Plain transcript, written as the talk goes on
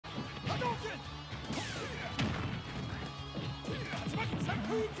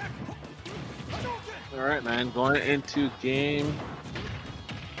right, man. Going into game.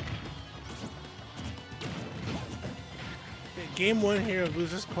 Game 1 here of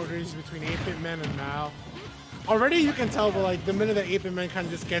losers quarters between 8bitman and Mauu. Already you can tell, but like the minute that 8bitman kind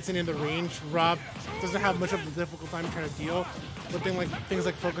of just gets in the range, R.O.B doesn't have much of a difficult time trying to deal with things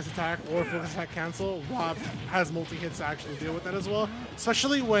like focus attack or focus attack cancel. R.O.B has multi-hits to actually deal with that as well,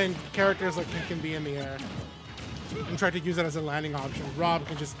 especially when characters like him can be in the air and try to use that as a landing option. R.O.B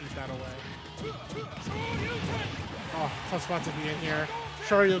can just eat that away. Oh, tough spot to be in here.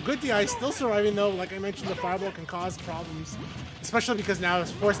 Shario, good DI, still surviving though. Like I mentioned, the fireball can cause problems, especially because now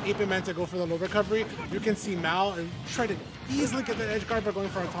it's forced 8bitman to go for the low recovery. You can see Mauu and try to easily get the edge guard by going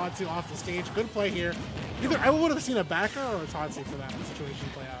for a Tatsu off the stage. Good play here. Either I would have seen a backer or a Tatsu for that situation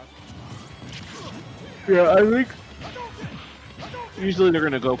play out. Yeah, I think usually they're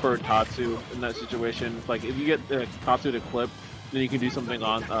gonna go for a Tatsu in that situation. Like if you get the Tatsu to clip, then you can do something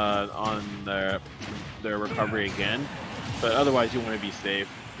on their recovery again. But otherwise, you want to be safe.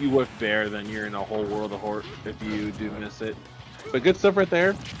 You whiff Bear, then you're in a whole world of hurt if you do miss it. But good stuff right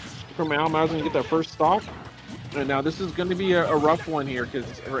there from Mauu. Mau's gonna get that first stock. And now this is going to be a rough one here because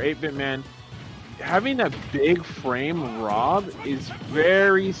for 8bitman, having that big frame R.O.B is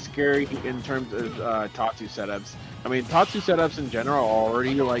very scary in terms of Tatsu setups. I mean, Tatsu setups in general are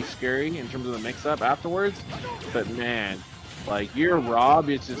already like scary in terms of the mix-up afterwards. But man, like your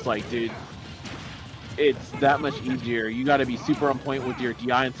R.O.B is just like, dude, it's that much easier. You got to be super on point with your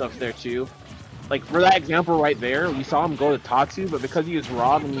DI and stuff there too. Like for that example right there, we saw him go to Tatsu, but because he was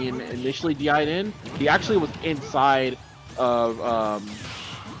R.O.B and he initially DI'd in, he actually was inside of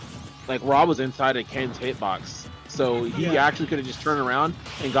like R.O.B was inside of Ken's hitbox. So he actually could have just turned around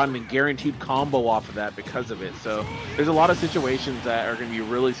and gotten a guaranteed combo off of that because of it. So there's a lot of situations that are going to be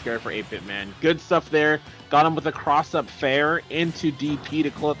really scary for 8bitman. Good stuff there. Got him with a cross-up fair into DP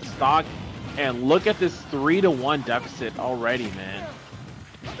to close the stock. And look at this 3-1 deficit already, man.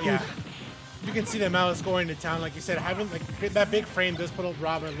 Yeah. You can see that Mauu is going to town, like you said, having like that big frame does put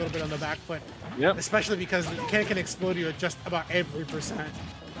R.O.B a little bit on the back foot. Yep. Especially because Ken can explode you at just about every percent.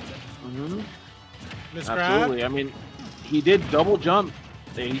 Mm-hmm. Absolutely. Grab. I mean, he did double jump.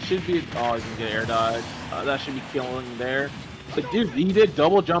 He should be. Oh, he's gonna get air dodge. That should be killing there. But dude, he did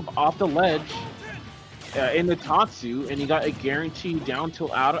double jump off the ledge in the Tatsu, and he got a guarantee down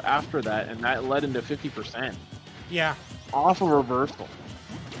till out after that, and that led into 50%. Yeah. Off a reversal.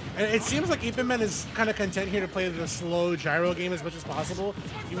 And it seems like 8bitman is kind of content here to play the slow gyro game as much as possible,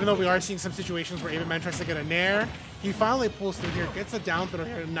 even though we are seeing some situations where 8bitman tries to get a nair. He finally pulls through here, gets a down throw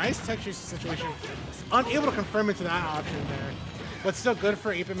here, nice tech chase situation. Unable to confirm into that option there, but still good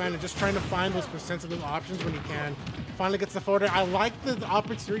for 8bitman and just trying to find those percents of those options when he can. Finally gets the forward. I like the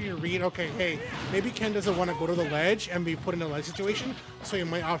opportunity to read, okay, hey, maybe Ken doesn't want to go to the ledge and be put in a ledge situation, so he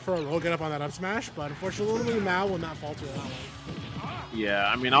might opt for a roll, get up on that up smash, but unfortunately Mauu will not fall to that one.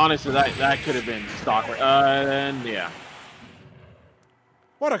 Yeah, I mean, honestly, that could have been stock. And yeah.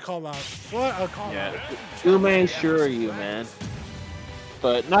 What a call out. What a call out. Yeah, Ume, sure you, man.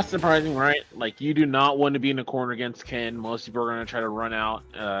 But not surprising, right? Like, you do not want to be in a corner against Ken. Most people are going to try to run out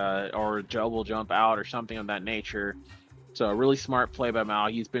or double jump out or something of that nature. So a really smart play by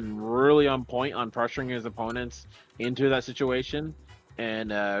Mauu. He's been really on point on pressuring his opponents into that situation.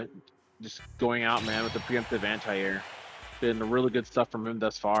 And just going out, man, with the preemptive anti-air. Been really good stuff from him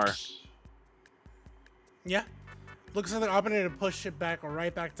thus far. Yeah. Looks like they're opting to push it back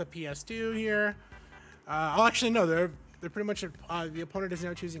right back to PS2 here. I'll actually no, they're pretty much the opponent is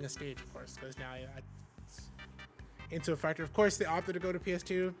now choosing a stage, of course, because now it's into a factor. Of course, they opted to go to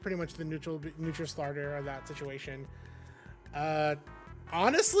PS2, pretty much the neutral starter of that situation.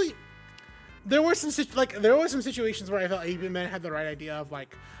 Honestly, there were some situations where I felt 8bitman had the right idea of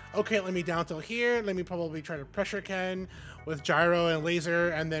like, okay, let me down till here, let me probably try to pressure Ken with gyro and laser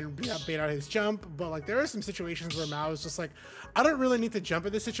and then bait out his jump. But like there are some situations where Mauu is just like, I don't really need to jump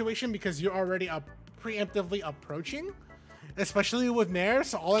in this situation because you're already preemptively approaching, especially with Nair,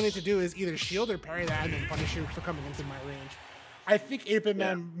 so all I need to do is either shield or parry that and then punish you for coming into my range. I think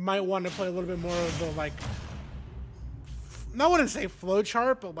 8bitman might want to play a little bit more of the like, not want to say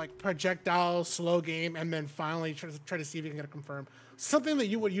flowchart, but like projectile slow game and then finally try to see if you can get a confirm. Something that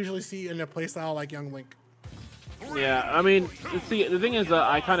you would usually see in a playstyle like Young Link. Yeah, I mean, see, the thing is that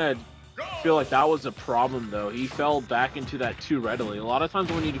I kind of feel like that was a problem, though. He fell back into that too readily. A lot of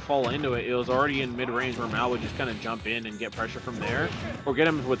times when you fall into it, it was already in mid-range where Mauu would just kind of jump in and get pressure from there, or get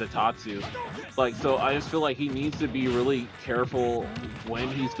him with a Tatsu. Like, so I just feel like he needs to be really careful when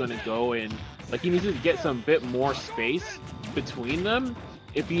he's going to go in. Like, he needs to get some bit more space between them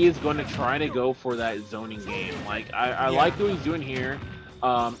if he is going to try to go for that zoning game. Like, I like what he's doing here.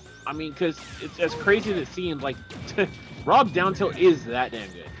 I mean, because it's as crazy as it seems, like, Rob's down tilt is that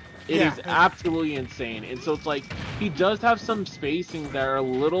damn good. It is absolutely insane. And so it's like, he does have some spacing that are a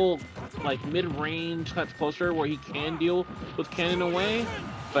little, like, mid-range, that's closer, where he can deal with Ken in a way.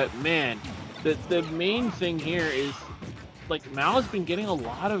 But, man, the main thing here is, like, Mao's been getting a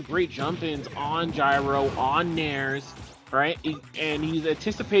lot of great jump-ins on gyro, on nairs, right? And he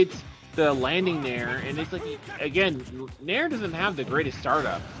anticipates the landing nair, and it's like, again, nair doesn't have the greatest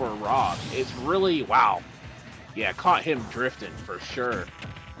startup for R.O.B. It's really, wow. Yeah, caught him drifting for sure.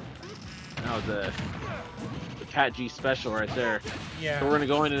 That was the Cat G special right there. Yeah. So we're gonna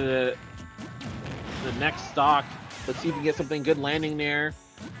go into the next stock. Let's see if we can get something good landing there.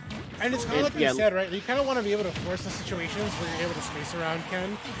 And it's kind of like we said, right? You kind of want to be able to force the situations where you're able to space around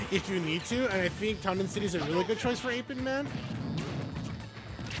Ken if you need to. And I think Town and City is a really good choice for 8bitman.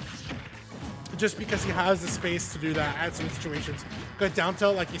 Just because he has the space to do that at some situations. Good down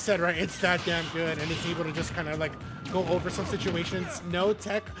tilt, like you said, right? It's that damn good, and it's able to just kind of like go over some situations. No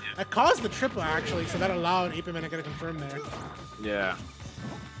tech. It caused the triple actually, so that allowed 8bitman to get a confirm there. Yeah.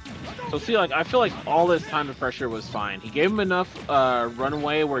 So see, like, I feel like all this time of pressure was fine. He gave him enough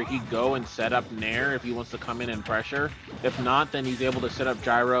runway where he'd go and set up nair if he wants to come in and pressure. If not, then he's able to set up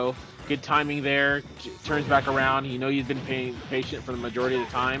gyro. Good timing there, turns back around. You know he's been patient for the majority of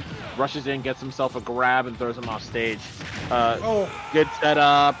the time. Rushes in, gets himself a grab, and throws him off stage. Good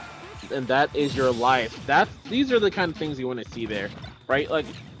setup, and that is your life. These are the kind of things you want to see there, right? Like,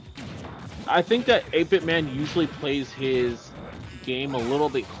 I think that 8bitman usually plays his game a little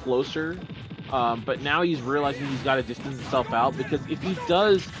bit closer, but now he's realizing he's got to distance himself out, because if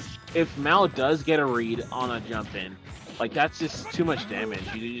Mauu does get a read on a jump in, like, that's just too much damage.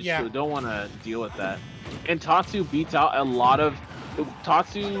 You just don't want to deal with that. And Tatsu beats out a lot of...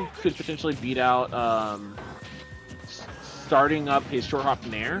 Tatsu could potentially beat out starting up his short hop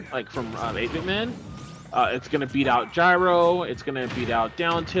nair, like from 8bitman. It's going to beat out gyro, it's going to beat out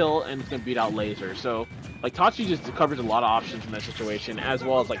down tilt, and it's going to beat out laser. So, like, Tatsu just covers a lot of options in that situation, as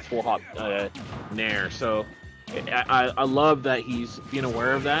well as, like, full hop nair. So, I love that he's being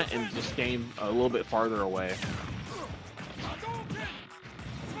aware of that and just staying a little bit farther away.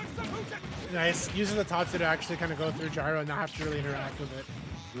 Nice. Using the Tatsu to actually kind of go through gyro and not have to really interact with it.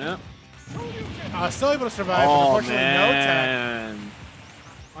 Yep. Still able to survive, but unfortunately man.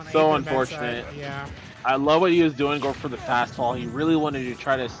 No tech. So unfortunate. Yeah. I love what he was doing, go for the fastfall. He really wanted to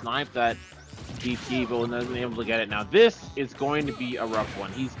try to snipe that DT, but wasn't able to get it. Now this is going to be a rough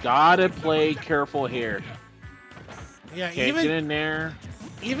one. He's got to play careful here. Yeah, Can't even get in there.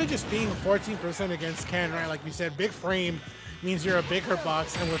 Even just being 14% against Ken, right? Like we said, big frame means you're a bigger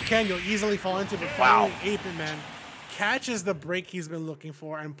box, and with Ken, you'll easily fall into it. Finally, 8bitman catches the break he's been looking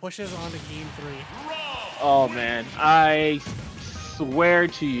for and pushes on to game 3. Oh man, I swear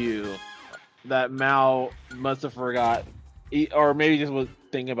to you that Mauu must have forgot, or maybe just was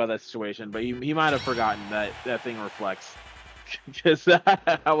thinking about that situation, but he might have forgotten that thing reflects, because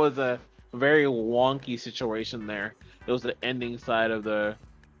that was a very wonky situation there. It was the ending side of the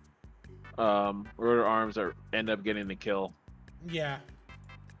rotor arms that end up getting the kill. Yeah.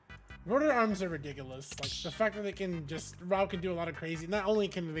 Rotor arms are ridiculous. Like, the fact that they can just... R.O.B can do a lot of crazy... Not only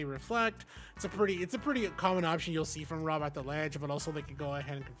can they reflect, it's a pretty common option you'll see from R.O.B at the ledge, but also they can go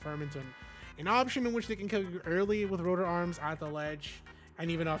ahead and confirm into an option in which they can kill you early with rotor arms at the ledge,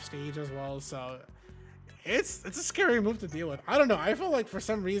 and even off stage as well. So, it's a scary move to deal with. I don't know. I feel like for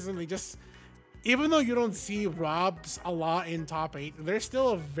some reason they just... Even though you don't see R.O.Bs a lot in top 8, they're still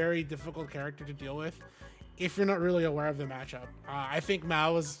a very difficult character to deal with if you're not really aware of the matchup. I think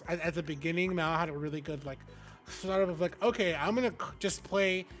Mauu was, at the beginning, Mauu had a really good, like, sort of like, okay, I'm going to just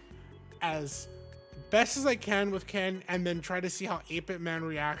play as best as I can with Ken, and then try to see how 8bitman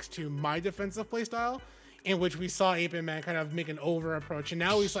reacts to my defensive playstyle, in which we saw 8bitman kind of make an over approach, and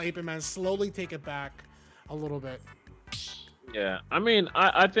now we saw 8bitman slowly take it back a little bit. Yeah, I mean,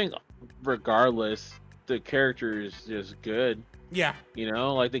 I think regardless, the character is just good. Yeah. You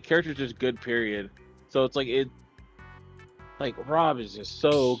know, like, the character's just good, period. So it's like, R.O.B is just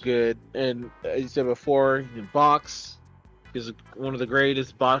so good. And as you said before, box is one of the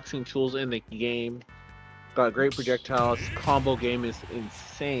greatest boxing tools in the game. Got great projectiles. Combo game is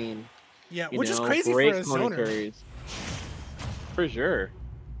insane. Yeah, which is crazy for a zoner. Carries. For sure.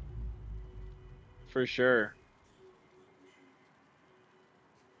 For sure.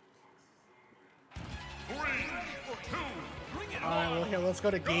 Alright, well here, let's go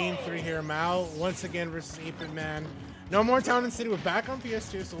to game 3 here. Mauu, once again, versus 8bitman. No more Town and City. We're back on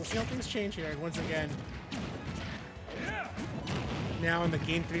PS2, so we'll see how things change here once again. Now in the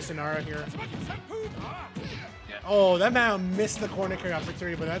game 3 scenario here. Yeah, Oh, that man missed the corner carry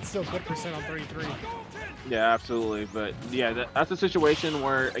opportunity, but that's still good percent on 33. Yeah, absolutely. But yeah, that's a situation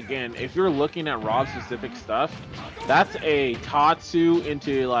where, again, if you're looking at Rob's specific stuff, that's a Tatsu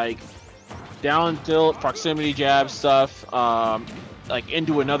into like down tilt proximity jab stuff, like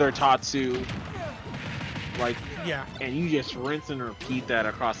into another Tatsu, like, yeah, and you just rinse and repeat that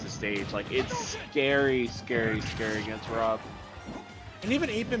across the stage. Like, it's scary, scary, scary against Rob. and even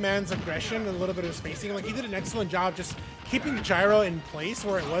 8bitman's aggression and a little bit of spacing, like he did an excellent job just keeping gyro in place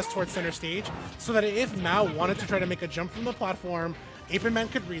where it was towards center stage, so that if Mauu wanted to try to make a jump from the platform,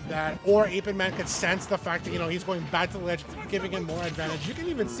 8bitman could read that, or 8bitman could sense the fact that, you know, he's going back to the ledge, giving him more advantage. You can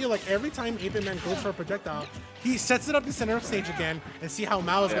even see, like, every time 8bitman goes for a projectile, he sets it up the center of stage again and see how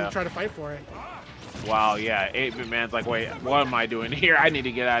Mauu is going to try to fight for it. Wow, yeah, 8bitman's like, wait, what am I doing here? I need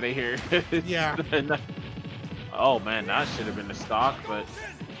to get out of here. Yeah. Oh man, that should have been a stock, but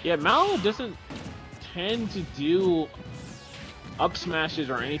yeah, Mauu doesn't tend to do up smashes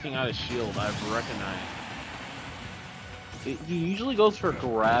or anything out of shield, I've recognized. He usually goes for a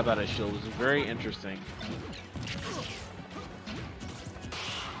grab out of shield, which is very interesting.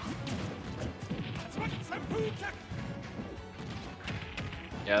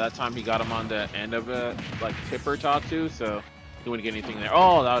 Yeah, that time he got him on the end of a like tipper Tatsu, so he wouldn't get anything there.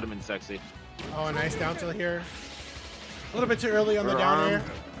 Oh, that would have been sexy. Oh, a nice down tilt here. A little bit too early on the down air.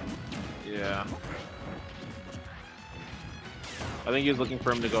 Yeah. I think he was looking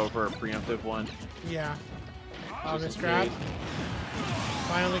for him to go for a preemptive one. Yeah. Oh, this grab.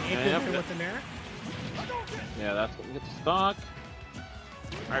 Finally, 8bitman with the nair. Yeah, that's what we get to stock.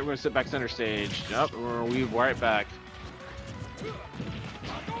 Alright, we're gonna sit back center stage. Yep, we're gonna weave right back.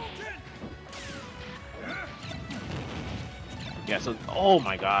 Yeah, so, oh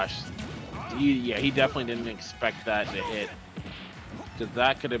my gosh. He definitely didn't expect that to hit. Because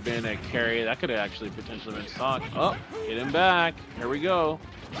that could have been a carry. That could have actually potentially been stock. Oh, get him back. Here we go.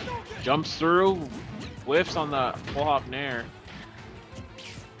 Jumps through. Whiffs on the full hop nair.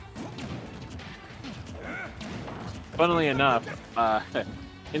 Funnily enough,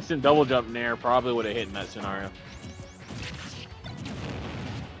 instant double jump nair probably would have hit in that scenario.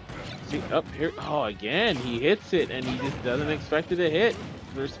 See, up here. Oh, again, he hits it and he just doesn't expect it to hit.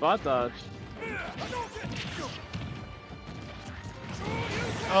 There's spot dodge.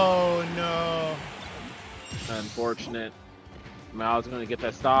 Oh no. Unfortunate. Mau's gonna get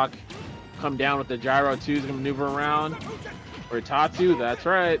that stock. Come down with the gyro 2, is gonna maneuver around. Or Tatsu, that's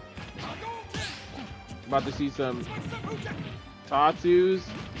right. About to see some Tatsus.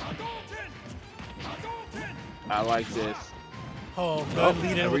 I like this. Oh, good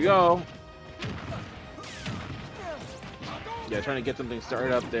lead in. There we go. Yeah, trying to get something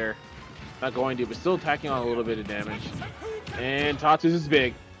started up there. Not going to, but still tacking on a little bit of damage. And Tatsus is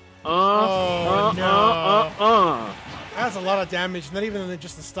big. That's a lot of damage. Not even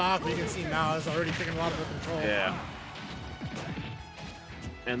just the stock, but you can see now it's already taking a lot of the control. Yeah.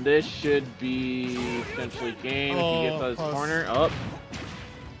 And this should be potentially game if he gets out of his corner. Up.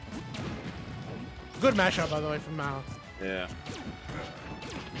 Good mashup, by the way, from Mauu. Yeah.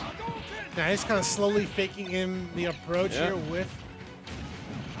 Now he's kind of slowly faking in the approach here with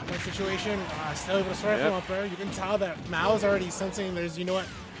that situation. Still able to start from up there. You can tell that Mau's already sensing there's, you know what,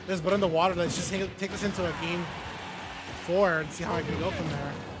 there's blood in the water. Let's just take this into a game 4 and see how I can go from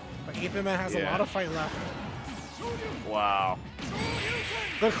there. But 8bitman has a lot of fight left. Wow.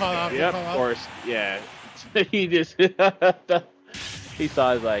 Good call out. Yep, of course. Yeah. He just he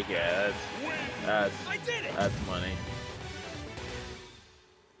saw it like, yeah, that's money.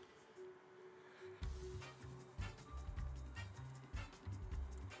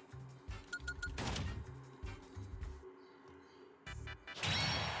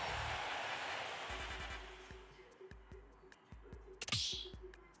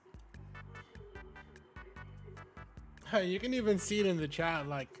 You can even see it in the chat,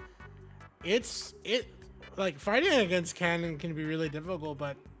 like like fighting against Ken can be really difficult,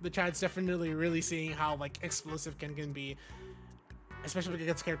 but the chat's definitely really seeing how like explosive Ken can be, especially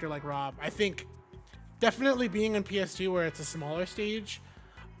against a character like Rob. I think definitely being in PS2 where it's a smaller stage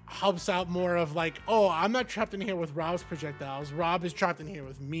helps out more of like, oh, I'm not trapped in here with Rob's projectiles. Rob is trapped in here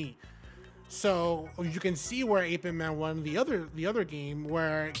with me. So you can see where 8bitman won the other game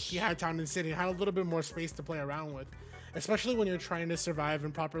where he had Town and City, had a little bit more space to play around with. Especially when you're trying to survive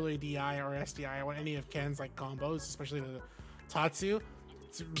and properly DI or SDI or any of Ken's like combos, especially the Tatsu.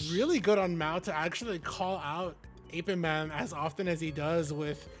 It's really good on Mauu to actually call out 8bitman as often as he does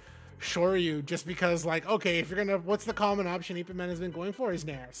with Shoryu, just because like, okay, if you're gonna, what's the common option 8bitman has been going for is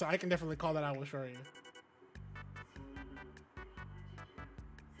Nair. So I can definitely call that out with Shoryu.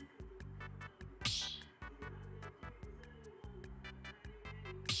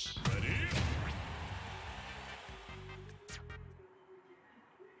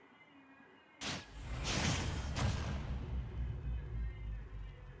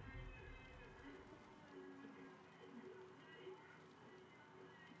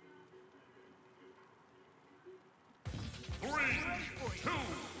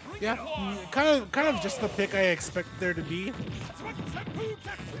 Yeah, kind of just the pick I expect there to be.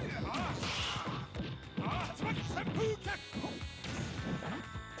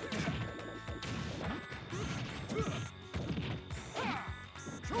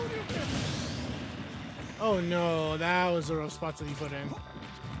 Oh no, that was the rough spots that he put in.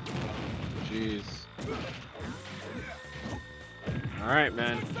 Jeez. All right,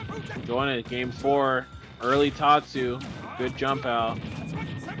 man. Going to game 4. Early Tatsu. Good jump out.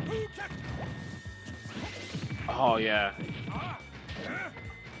 Oh, yeah.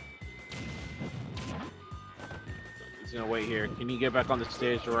 He's going to wait here. Can he get back on the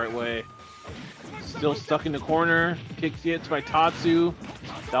stage the right way? Still stuck in the corner. Kicks hits by Tatsu.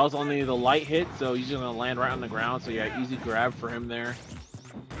 That was only the light hit, so he's going to land right on the ground. So, yeah, easy grab for him there.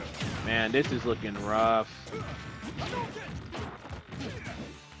 Man, this is looking rough.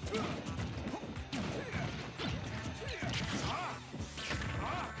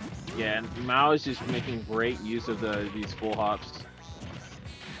 Yeah, and Mauu is just making great use of these full hops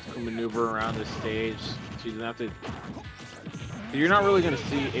to maneuver around the stage. So you don't have to. You're not really going to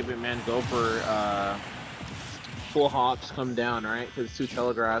see 8bitman go for full hops come down, right? Because it's too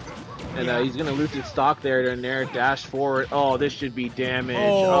telegraphed. And he's going to lose his stock there to nair dash forward. Oh, this should be damage.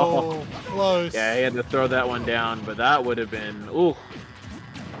 Oh, close. Yeah, he had to throw that one down, but that would have been. Ooh.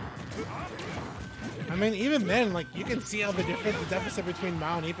 I mean, even then, like, you can see how the deficit between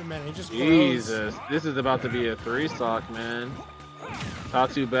Mauu and 8bitman, it just grows. Jesus, this is about to be a 3-stock, man.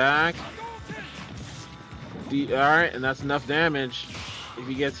 Tatsu back. Alright, and that's enough damage. If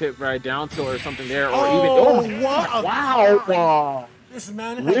he gets hit by down tilt or something there, or even... What? Wow! This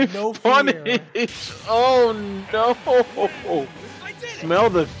man had no fear. Oh, no! Smell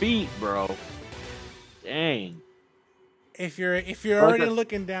the feet, bro. Dang. If you're already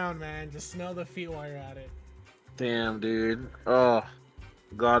looking down, man, just smell the feet while you're at it. Damn, dude. Oh,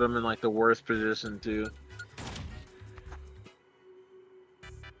 got him in like the worst position too.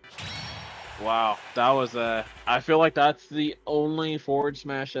 Wow, that was I feel like that's the only forward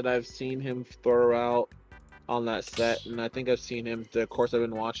smash that I've seen him throw out on that set, and I think I've seen him. The course I've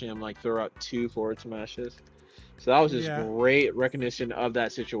been watching him like throw out 2 forward smashes. So that was just great recognition of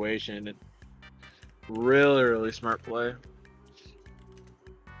that situation. And really, really smart play.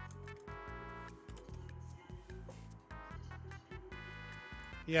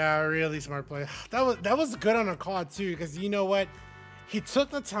 Yeah, really smart play. That was good on a call too, because you know what? He took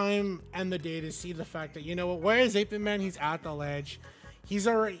the time and the day to see the fact that, you know what, where is 8bitman? He's at the ledge. He's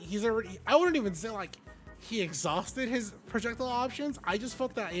already I wouldn't even say like he exhausted his projectile options. I just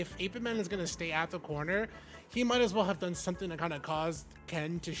felt that if 8bitman is gonna stay at the corner, he might as well have done something to kind of cause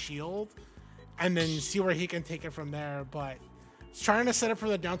Ken to shield and then see where he can take it from there. But trying to set up for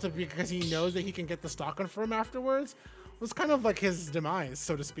the down tilt because he knows that he can get the stock on for him afterwards was kind of like his demise,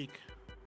 so to speak.